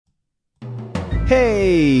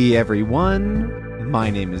Hey everyone, my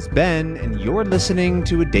name is Ben, and you're listening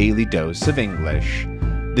to a daily dose of English.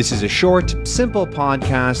 This is a short, simple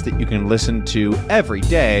podcast that you can listen to every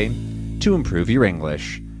day to improve your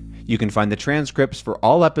English. You can find the transcripts for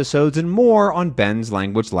all episodes and more on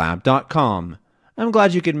benslanguagelab.com. I'm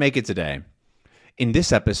glad you could make it today. In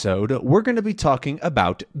this episode, we're going to be talking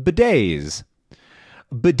about bidets.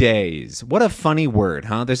 Bidets. What a funny word,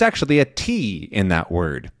 huh? There's actually a T in that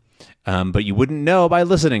word. But you wouldn't know by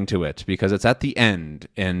listening to it because it's at the end,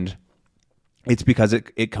 and it's because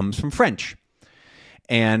it comes from French.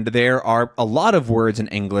 And there are a lot of words in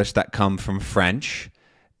English that come from French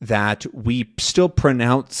that we still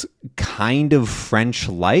pronounce kind of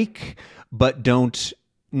French-like, but don't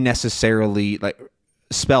necessarily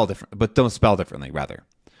spell different, but don't spell differently, rather.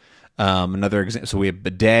 Another example, so we have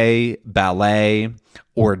bidet, ballet,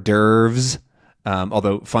 hors d'oeuvres.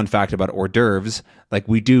 Although, fun fact about hors d'oeuvres,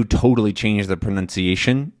 we do totally change the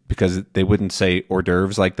pronunciation because they wouldn't say hors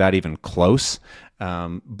d'oeuvres like that even close.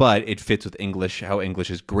 But it fits with English, how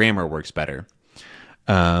English's grammar works better.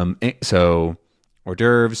 So hors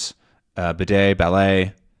d'oeuvres, bidet,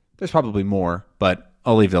 ballet, there's probably more, but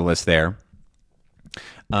I'll leave the list there.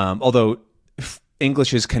 Although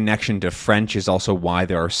English's connection to French is also why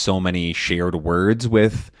there are so many shared words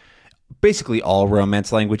with basically all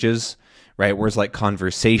Romance languages. Right, words like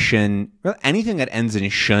conversation, anything that ends in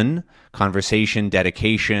shun, conversation,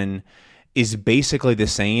 dedication, is basically the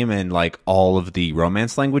same in all of the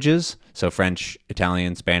Romance languages. So French,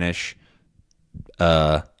 Italian, Spanish,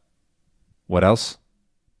 what else?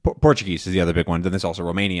 Portuguese is the other big one. Then there's also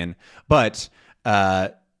Romanian. But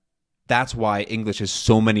that's why English has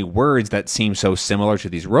so many words that seem so similar to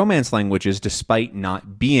these Romance languages, despite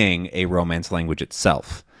not being a Romance language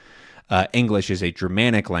itself. English is a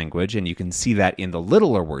Germanic language, and you can see that in the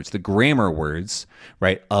littler words, the grammar words,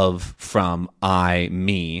 right, of, from, I,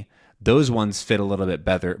 me. Those ones fit a little bit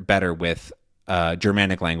better with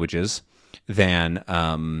Germanic languages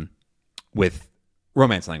than with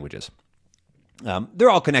Romance languages. They're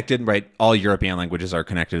all connected, right? All European languages are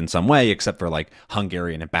connected in some way, except for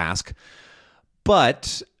Hungarian and Basque.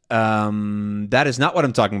 But that is not what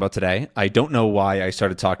I'm talking about today. I don't know why I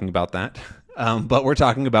started talking about that. But we're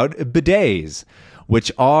talking about bidets,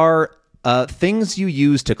 which are things you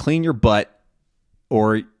use to clean your butt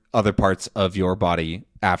or other parts of your body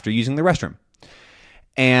after using the restroom.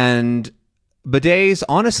 And bidets,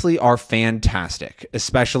 honestly, are fantastic,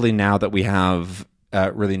 especially now that we have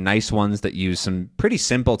really nice ones that use some pretty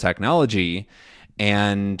simple technology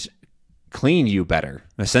and clean you better,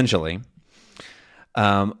 essentially.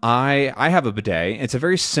 I have a bidet. It's a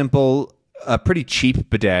very simple, a pretty cheap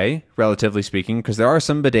bidet, relatively speaking, because there are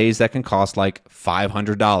some bidets that can cost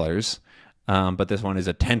 $500, but this one is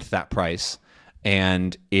a tenth that price,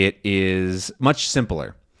 and it is much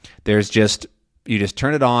simpler. You just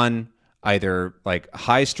turn it on, either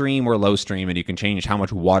high stream or low stream, and you can change how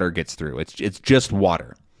much water gets through. It's just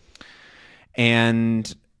water.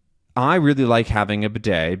 And I really like having a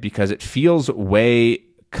bidet because it feels way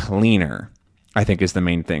cleaner, I think, is the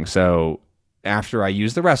main thing. So after I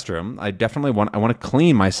use the restroom, I want to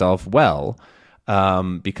clean myself well,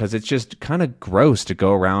 because it's just kind of gross to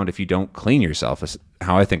go around if you don't clean yourself, is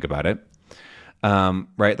how I think about it.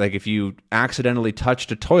 Right? If you accidentally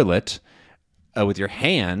touched a toilet with your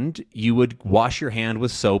hand, you would wash your hand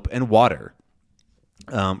with soap and water.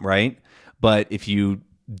 Right? But if you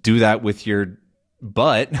do that with your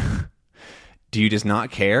butt, do you just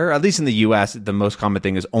not care? At least in the US, the most common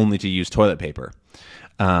thing is only to use toilet paper.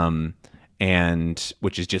 And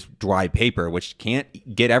which is just dry paper, which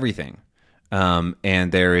can't get everything.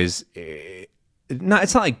 And there is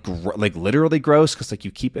it's not literally gross, because you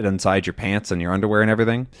keep it inside your pants and your underwear and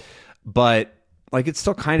everything, but it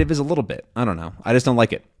still kind of is a little bit. I don't know. I just don't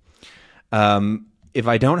like it. If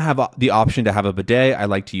I don't have the option to have a bidet, I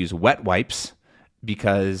like to use wet wipes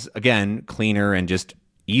because, again, cleaner and just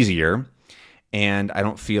easier. And I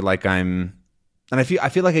don't feel like I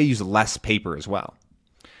feel like I use less paper as well.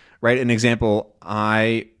 Right, an example,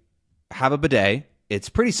 I have a bidet. It's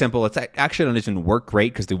pretty simple. It's actually doesn't even work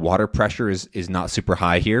great because the water pressure is not super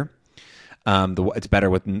high here. It's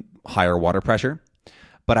better with higher water pressure.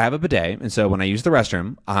 But I have a bidet, and so when I use the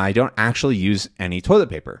restroom, I don't actually use any toilet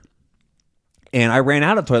paper. And I ran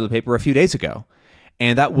out of toilet paper a few days ago,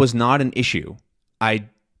 and that was not an issue. It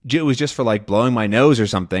was just for blowing my nose or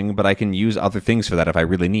something, but I can use other things for that if I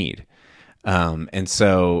really need. And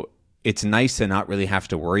so it's nice to not really have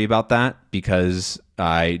to worry about that because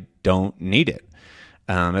I don't need it.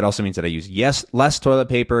 It also means that I use less toilet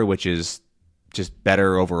paper, which is just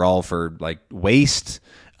better overall for waste.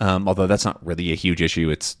 Although that's not really a huge issue.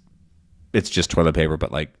 It's it's just toilet paper,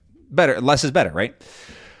 but like less is better, right?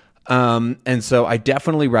 And so I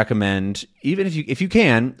definitely recommend, even if you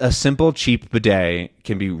can, a simple, cheap bidet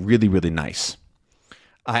can be really, really nice.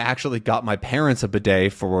 I actually got my parents a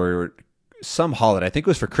bidet for some holiday. I think it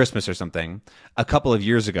was for Christmas or something a couple of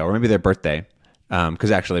years ago, or maybe their birthday.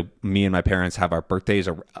 Because actually, me and my parents have our birthdays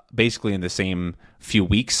are basically in the same few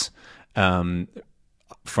weeks. The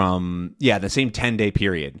same 10-day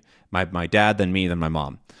period. My dad, then me, then my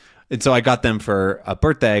mom. And so I got them for a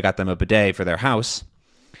birthday. I got them a bidet for their house.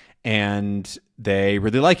 And they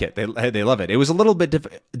really like it. They love it. It was a little bit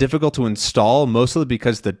difficult to install, mostly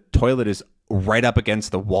because the toilet is right up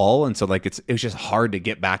against the wall, and so like it was just hard to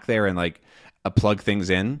get back there and like plug things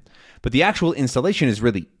in. But the actual installation is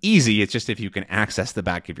really easy. It's just if you can access the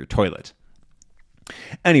back of your toilet.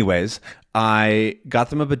 Anyways, I got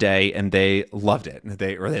them a bidet, and they loved it.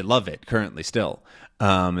 They love it currently still,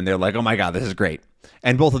 and they're like, "Oh my god, this is great!"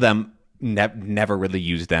 And both of them never really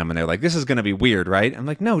used them, and they're like, this is going to be weird, right? I'm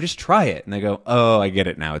like, no, just try it. And they go, oh, I get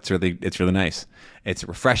it now. It's really nice. It's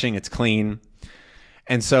refreshing. It's clean.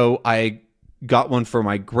 And so I got one for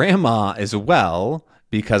my grandma as well,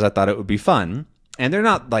 because I thought it would be fun. And they're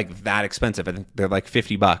not like that expensive. I think they're like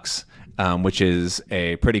 $50, which is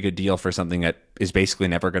a pretty good deal for something that is basically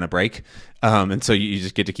never going to break. And so you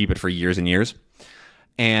just get to keep it for years and years.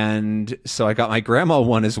 And so I got my grandma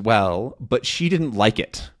one as well, but she didn't like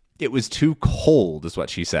it. It was too cold, is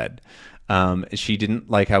what she said. She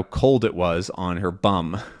didn't like how cold it was on her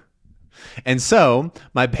bum. And so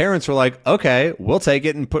my parents were like, okay, we'll take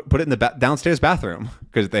it and put it in the downstairs bathroom,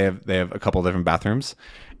 because they have a couple different bathrooms.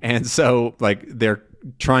 And so like they're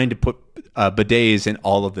trying to put bidets in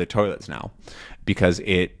all of the toilets now, because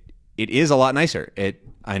it is a lot nicer.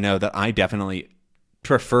 I know that I definitely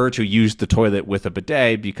prefer to use the toilet with a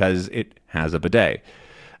bidet because it has a bidet.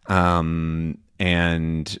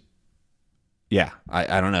 And yeah,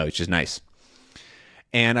 I don't know. It's just nice.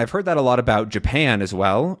 And I've heard that a lot about Japan as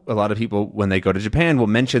well. A lot of people, when they go to Japan, will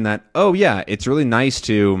mention that, oh yeah, it's really nice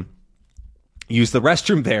to use the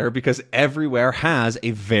restroom there because everywhere has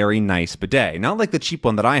a very nice bidet. Not like the cheap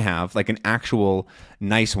one that I have, like an actual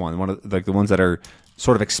nice one. One of like the ones that are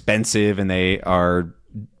sort of expensive, and they are,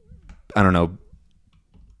 I don't know,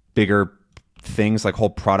 bigger things, like whole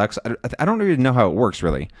products. I don't really know how it works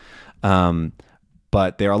really.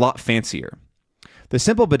 But they're a lot fancier. The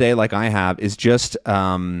simple bidet like I have is just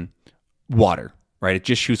water, right? It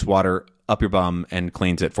just shoots water up your bum and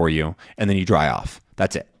cleans it for you, and then you dry off.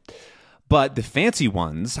 That's it. But the fancy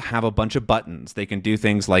ones have a bunch of buttons. They can do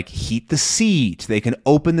things like heat the seat. They can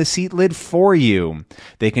open the seat lid for you.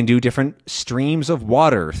 They can do different streams of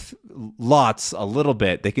water, lots, a little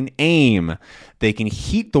bit. They can aim. They can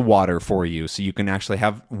heat the water for you so you can actually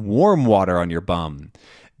have warm water on your bum.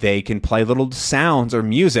 They can play little sounds or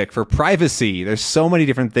music for privacy. There's so many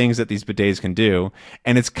different things that these bidets can do,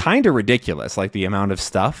 and it's kind of ridiculous, like the amount of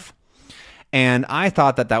stuff. And I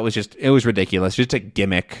thought that it was ridiculous, just a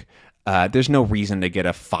gimmick. There's no reason to get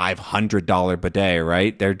a $500 bidet,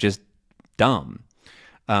 right? They're just dumb.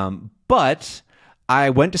 But I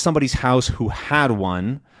went to somebody's house who had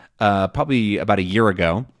one probably about a year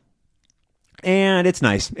ago, and it's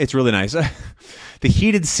nice. It's really nice. The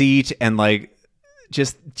heated seat and like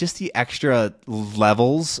just the extra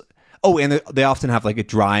levels. Oh, and they often have like a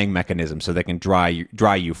drying mechanism, so they can dry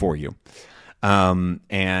you for you.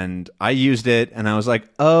 And I used it, and I was like,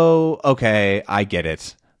 oh, okay, I get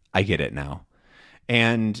it now.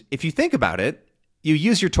 And if you think about it, you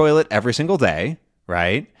use your toilet every single day,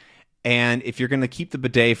 right? And if you're going to keep the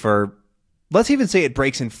bidet for, let's even say it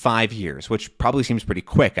breaks in 5 years, which probably seems pretty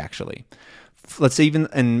quick, actually. Let's say even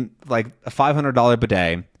in like a $500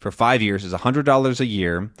 bidet for 5 years is $100 a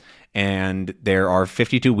year, and there are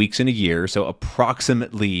 52 weeks in a year, so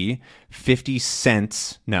approximately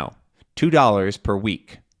 $2 per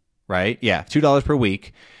week, right? Yeah, $2 per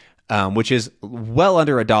week, which is well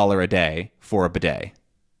under $1 a day for a bidet.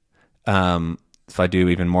 If I do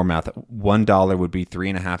even more math, $1 would be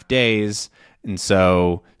 3.5 days, and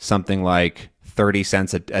so something like 30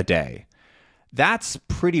 cents a day. That's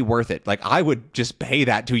pretty worth it. Like, I would just pay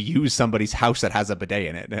that to use somebody's house that has a bidet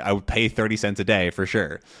in it. I would pay 30 cents a day for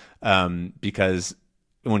sure. Because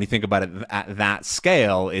when you think about it at that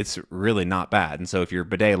scale, it's really not bad. And so if your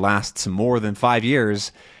bidet lasts more than 5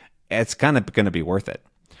 years, it's kind of going to be worth it.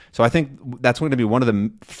 So I think that's going to be one of the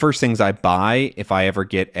first things I buy if I ever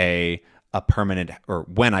get a permanent, or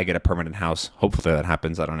when I get a permanent house. Hopefully that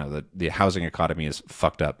happens. I don't know. The housing economy is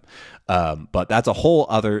fucked up. But that's a whole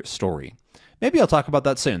other story. Maybe I'll talk about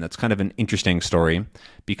that soon. That's kind of an interesting story,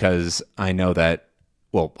 because I know that,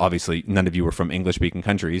 well, obviously none of you were from English-speaking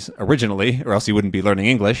countries originally, or else you wouldn't be learning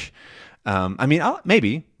English. I mean,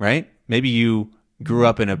 maybe, right? Maybe you grew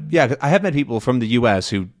up in I have met people from the U.S.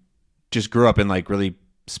 who just grew up in like really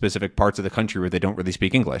specific parts of the country where they don't really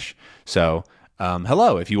speak English. So,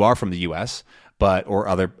 hello, if you are from the U.S., or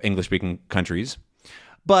other English-speaking countries.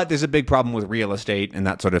 But there's a big problem with real estate and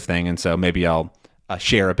that sort of thing. And so maybe I'll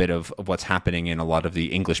share a bit of what's happening in a lot of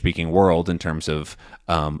the English-speaking world in terms of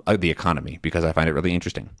the economy, because I find it really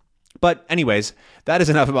interesting. But anyways, that is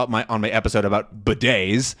enough about my episode about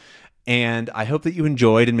bidets. And I hope that you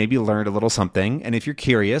enjoyed and maybe learned a little something. And if you're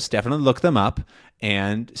curious, definitely look them up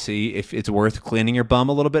and see if it's worth cleaning your bum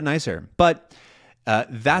a little bit nicer. But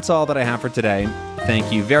that's all that I have for today.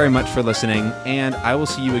 Thank you very much for listening, and I will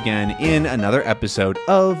see you again in another episode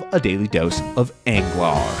of A Daily Dose of English.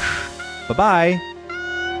 Bye-bye.